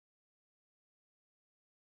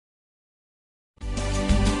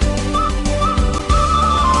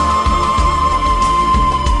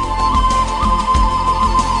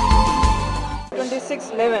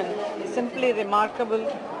11 is simply remarkable.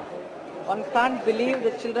 One can't believe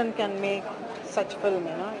the children can make such film,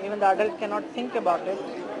 even the adult cannot think about it.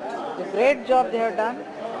 The great job they have done,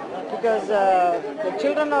 because the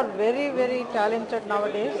children are very, very talented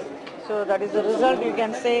nowadays. So that is the result. You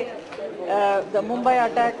can say the Mumbai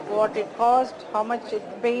attack, what it caused, how much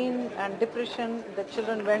pain and depression the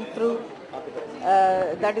children went through.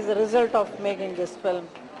 That is the result of making this film.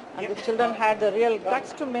 And the children had the real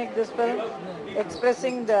guts to make this film,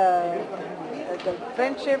 expressing the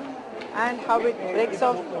friendship and how it breaks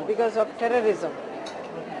off because of terrorism,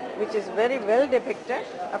 which is very well depicted.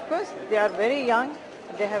 Of course, they are very young.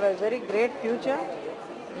 They have a very great future.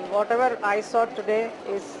 Whatever I saw today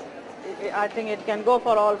is, I think it can go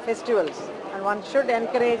for all festivals, and one should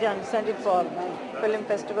encourage and send it for film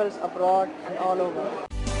festivals abroad and all over.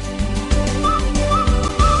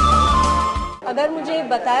 अगर मुझे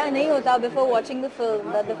बताया नहीं होता before watching the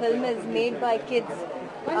film that the film is made by kids,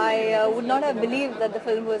 I would not have believed that the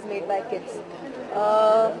film was made by kids.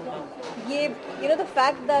 The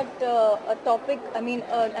fact that a topic,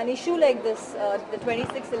 an issue like this, the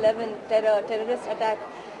 26/11 terrorist attack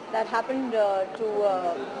that happened to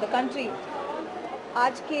the country,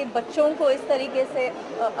 आज के बच्चों को इस तरीके से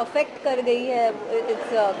affect कर गई है,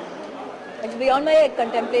 it's beyond my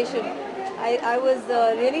contemplation. I was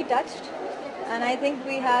really touched, and I think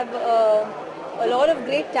we have a lot of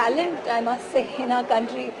great talent, I must say, in our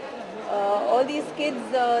country. All these kids,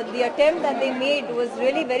 the attempt that they made was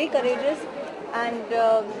really very courageous, and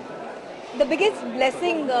the biggest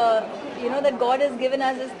blessing that God has given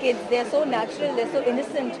us as kids. They are so natural, they are so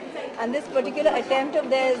innocent, and this particular attempt of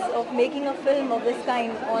theirs of making a film of this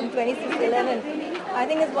kind on 26/11, I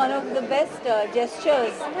think is one of the best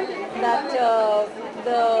gestures that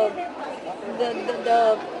the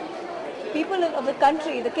people of the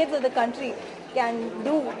country, the kids of the country, can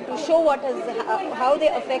do to show how they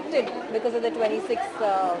are affected because of the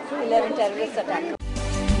 26/11 terrorist attack.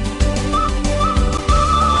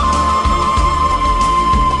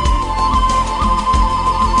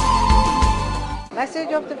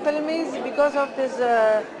 Message of the film is, because of this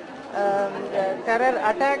terror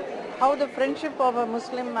attack, how the friendship of a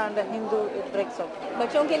Muslim and a Hindu it breaks up.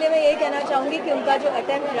 बच्चों के लिए मैं ये कहना चाहूँगी कि उनका जो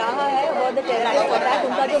अटेम्प्ट रहा है about the terrorist attack,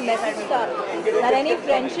 उनका जो मैसेज था that any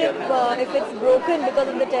friendship if it's broken because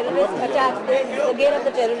of the terrorist attack, there is the gain of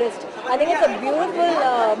the terrorist. I think it's a beautiful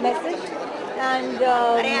message, and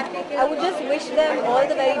I would just wish them all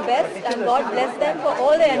the very best, and God bless them for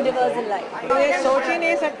all their endeavors in life. ये सोच ही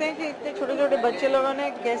नहीं सकते हैं कि इतने छोटे छोटे बच्चे लोगों ने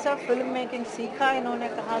कैसा फिल्म मेकिंग सीखा, इन्होंने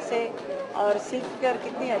कहाँ से, और सीख कर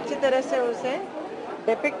कितनी अच्छी तरह से उसे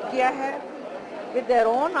डिपिक्ट किया है विद देयर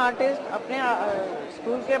ओन आर्टिस्ट, अपने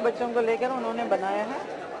स्कूल के बच्चों को लेकर उन्होंने बनाया है.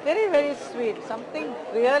 Very very sweet, something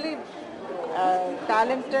really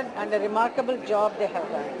talented and a remarkable job they have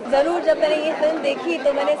done. ज़रूर जब मैंने ये फिल्म देखी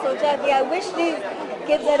तो मैंने सोचा कि I wish these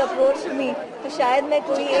kids had approached me, तो शायद मैं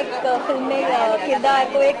कोई एक फिल्म में किरदार,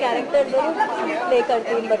 कोई एक कैरेक्टर ज़रूर प्ले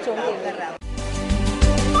करती इन बच्चों के लिए.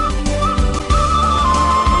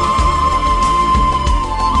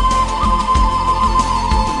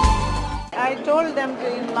 I told them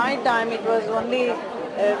in my time it was only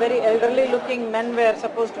very elderly looking men were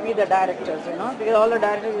supposed to be the directors, because all the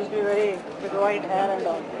directors used to be very with white hair and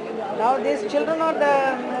all. Now these children are the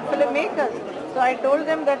filmmakers. So I told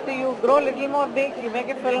them that you grow a little more big, you make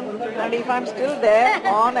a film, and if I'm still there,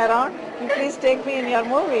 on, around, you please take me in your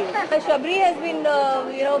movie. Shabri has been,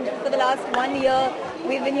 for the last 1 year,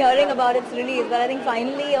 we've been hearing about its release, but I think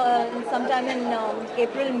finally, sometime in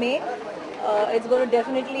April, May, it's going to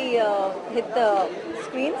definitely hit the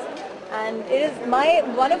screens. And it is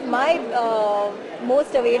one of my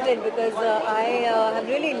most awaited, because I have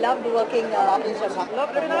really loved working in Shabri.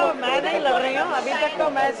 मैं नहीं लड़ रही हूँ अभी तक, तो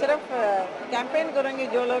मैं सिर्फ कैंपेन करूँगी,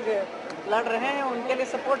 जो लोग लड़ रहे हैं उनके लिए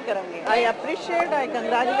सपोर्ट करेंगे. I appreciate, I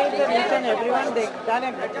congratulate each and everyone. They've done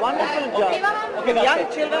a wonderful job. With young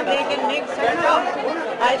children, they can make such films.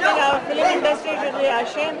 I think our film industry should be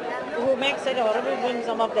ashamed who make such horrible films,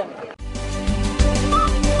 some of them.